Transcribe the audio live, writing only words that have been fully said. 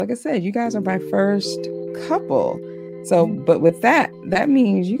like I said, you guys are my first couple. So, but with that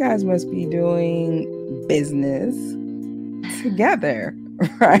means you guys must be doing business together,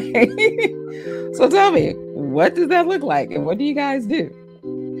 right? So tell me, what does that look like and what do you guys do?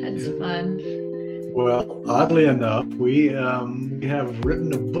 That's fun. Well, oddly enough, we have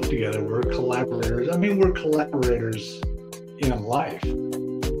written a book together. We're collaborators. I mean, we're collaborators in life.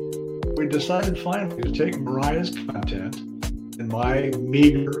 We decided finally to take Mariah's content and my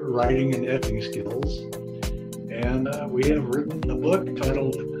meager writing and editing skills, and we have written a book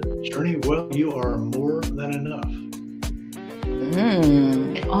titled Journey Well, You Are More Than Enough.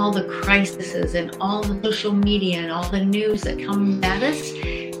 And all the crises and all the social media and all the news that come at us,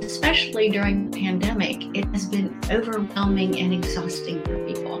 especially during the pandemic, it has been overwhelming and exhausting for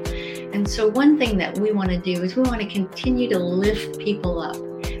people. And so one thing that we want to do is we want to continue to lift people up.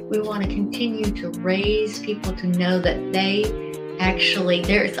 We want to continue to raise people to know that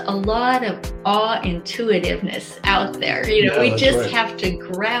there's a lot of intuitiveness out there. We just have to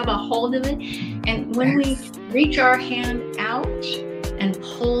grab a hold of it. And when we reach our hand out and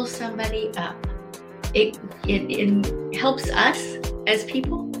pull somebody up, it helps us as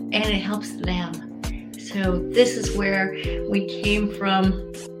people and it helps them. So this is where we came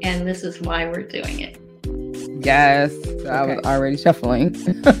from and this is why we're doing it. Yes, okay. I was already shuffling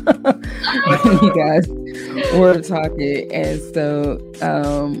when you guys were talking. And so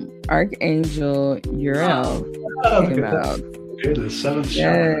Archangel Uriel came out. Okay, the seventh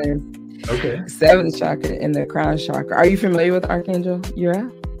chakra. Okay. Seventh chakra in the crown chakra. Are you familiar with Archangel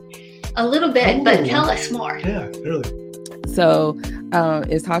Uriel? A little bit, but tell us more. Yeah, really. So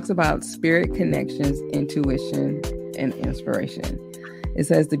it talks about spirit connections, intuition, and inspiration. It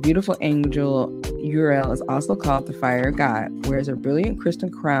says the beautiful angel Uriel is also called the fire god, wears a brilliant crystal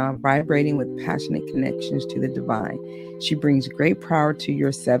crown vibrating with passionate connections to the divine. She brings great power to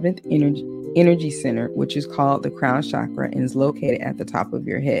your seventh energy center, which is called the crown chakra and is located at the top of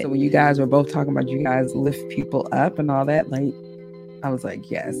your head. So when you guys were both talking about you guys lift people up and all that, like, I was like,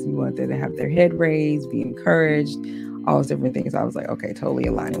 yes, you want them to have their head raised, be encouraged, all those different things. I was like, okay, totally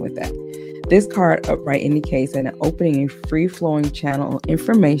aligning with that. This card upright indicates an opening and free-flowing channel of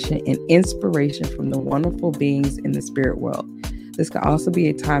information and inspiration from the wonderful beings in the spirit world. This could also be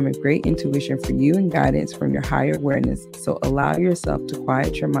a time of great intuition for you and guidance from your higher awareness, so allow yourself to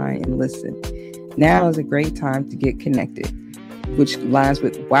quiet your mind and listen. Now is a great time to get connected, which lines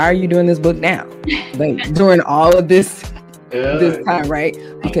with, why are you doing this book now? Like, during all of this time, right?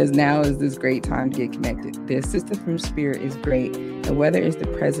 Because now is this great time to get connected. The assistance from spirit is great, and whether it's the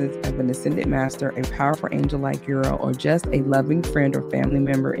presence of an ascended master, a powerful angel like Uriel, or just a loving friend or family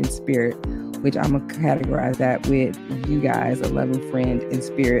member in spirit, which I'm going to categorize that with you guys, a loving friend in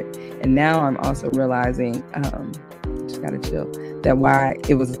spirit. And now I'm also realizing, just gotta chill, that why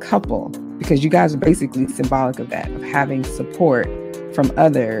it was a couple, because you guys are basically symbolic of that, of having support from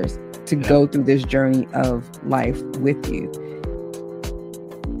others to go through this journey of life with you.